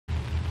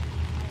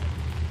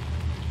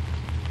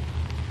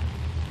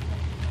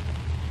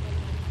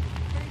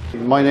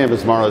My name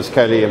is Maurice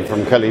Kelly. I'm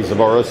from Kellys of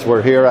Borris.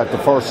 We're here at the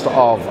first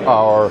of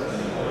our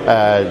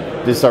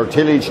this is our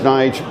tillage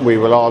night. We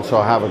will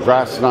also have a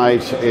grass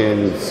night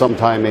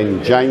sometime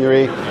in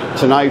January.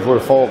 Tonight we're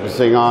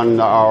focusing on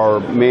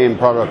our main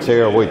products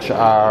here, which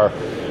are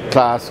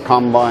class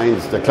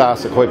combines, the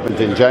class equipment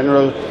in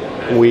general.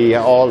 We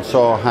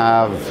also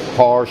have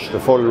Porsche,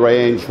 the full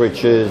range,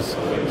 which is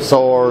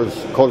sowers,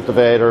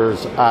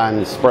 cultivators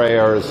and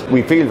sprayers.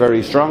 We feel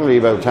very strongly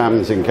about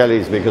Tams in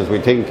Kellys because we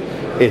think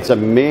it's a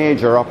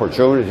major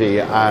opportunity,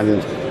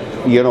 and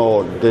you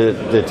know,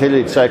 the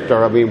tillage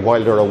sector, I mean,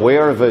 while they're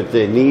aware of it,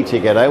 they need to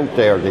get out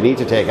there, they need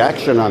to take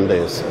action on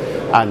this,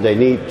 and they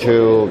need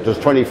to, there's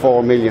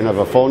 24 million of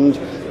a fund,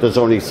 there's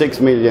only 6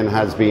 million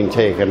has been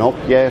taken up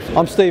yet.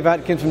 I'm Steve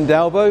Atkins from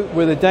Dalbo.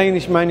 We're the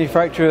Danish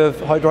manufacturer of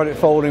hydraulic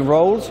folding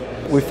rolls.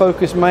 We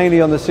focus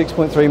mainly on the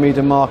 6.3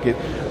 metre market.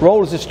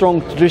 Roll is a strong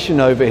tradition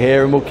over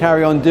here and will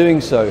carry on doing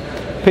so.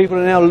 People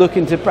are now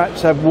looking to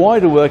perhaps have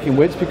wider working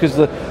widths because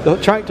the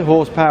tractor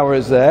horsepower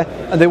is there,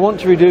 and they want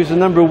to reduce the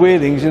number of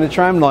wheelings in the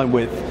tramline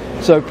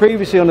width. So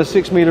previously on a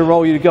 6 metre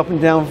roll you'd go up and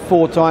down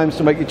 4 times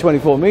to make it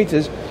 24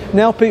 metres.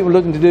 Now people are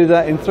looking to do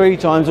that in 3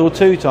 times or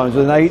 2 times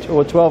with an 8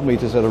 or 12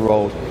 metre set of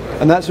rolls.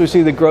 And that's where we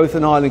see the growth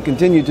in Ireland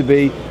continue to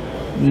be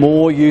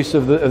more use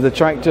of the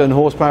tractor and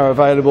horsepower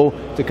available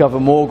to cover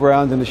more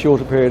ground in a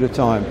shorter period of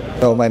time.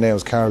 Hello, my name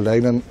is Carlow.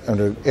 I'm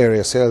the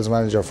area sales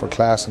manager for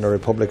Class in the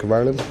Republic of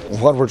Ireland.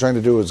 What we're trying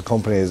to do as a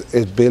company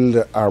is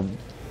build our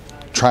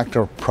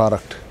tractor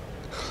product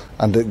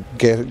and to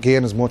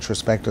gain as much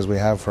respect as we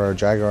have for our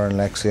Jaguar and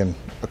Lexion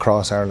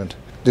across Ireland.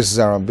 This is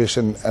our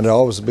ambition, and it's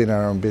always been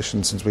our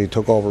ambition since we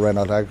took over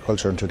Renault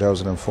Agriculture in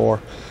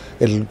 2004.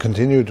 It'll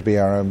continue to be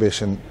our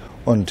ambition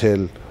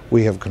until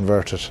we have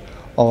converted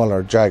all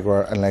our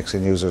Jaguar and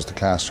Lexion users to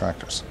class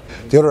tractors.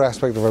 The other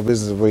aspect of our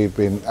business we've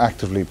been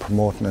actively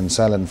promoting and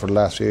selling for the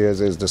last few years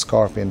is the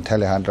Scorpion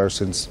telehandler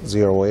since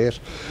 08.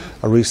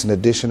 A recent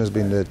addition has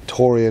been the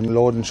Torian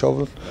loading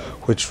shovel,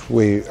 which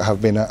we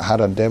have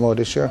had on demo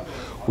this year.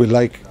 We'd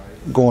like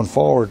going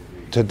forward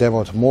to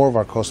demo to more of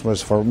our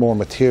customers for more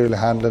material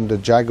handling, the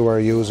Jaguar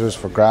users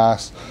for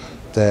grass.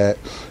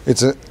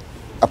 It's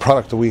a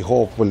product that we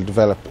hope will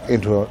develop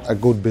into a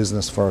good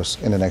business for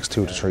us in the next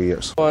 2 to 3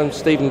 years. I'm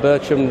Stephen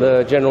Bircham,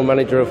 the General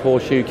Manager of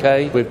Horse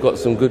UK. We've got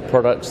some good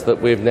products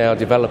that we're now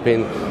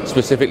developing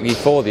specifically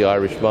for the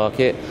Irish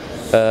market,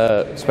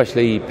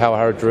 especially power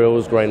harrow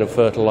drills, grain and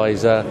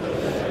fertiliser.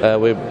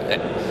 We're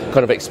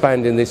kind of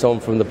expanding this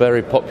on from the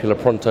very popular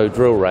Pronto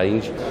drill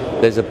range.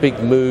 There's a big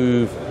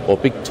move or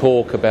big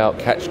talk about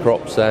catch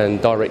crops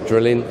and direct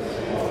drilling,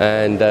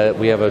 and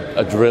we have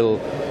a drill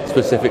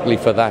specifically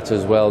for that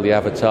as well, the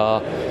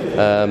Avatar.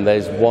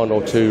 There's 1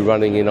 or 2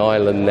 running in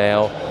Ireland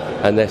now,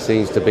 and there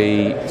seems to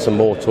be some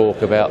more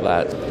talk about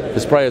that. The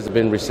sprayers have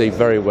been received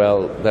very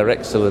well. They're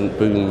excellent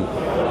boom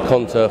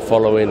contour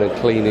following and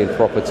cleaning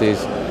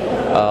properties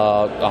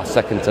are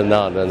second to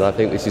none, and I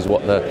think this is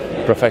what the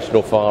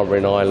professional farmer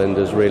in Ireland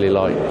has really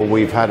liked.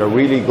 We've had a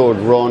really good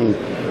run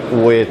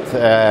with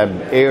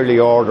early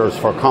orders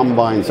for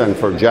combines and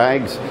for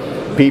jags.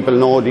 People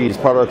know these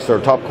products are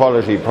top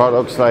quality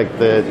products, like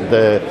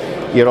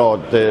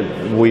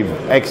we've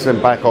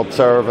excellent backup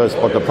service,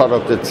 but the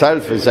product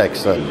itself is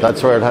excellent.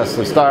 That's where it has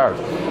to start.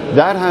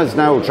 That has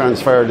now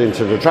transferred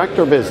into the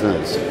tractor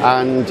business,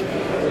 and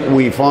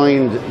we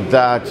find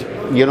that,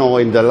 you know,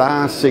 in the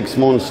last 6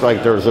 months,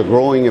 like, there's a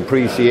growing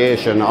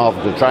appreciation of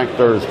the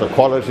tractors, the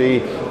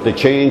quality, the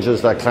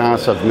changes that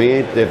Class have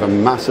made. They've a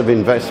massive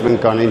investment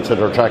gone into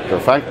their tractor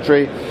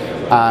factory,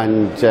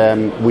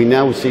 and we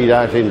now see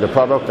that in the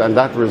product, and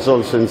that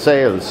results in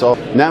sales. So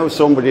now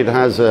somebody that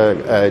has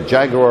a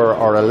Jaguar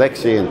or a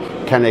Lexion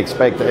can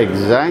expect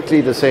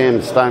exactly the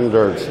same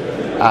standards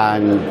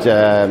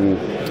and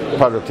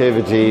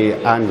productivity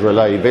and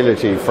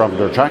reliability from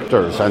their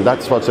tractors, and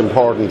that's what's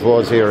important to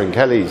us here in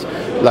Kellys.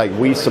 Like,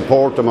 we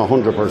support them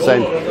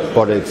 100%,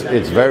 but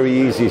it's very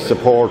easy to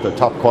support a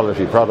top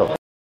quality product.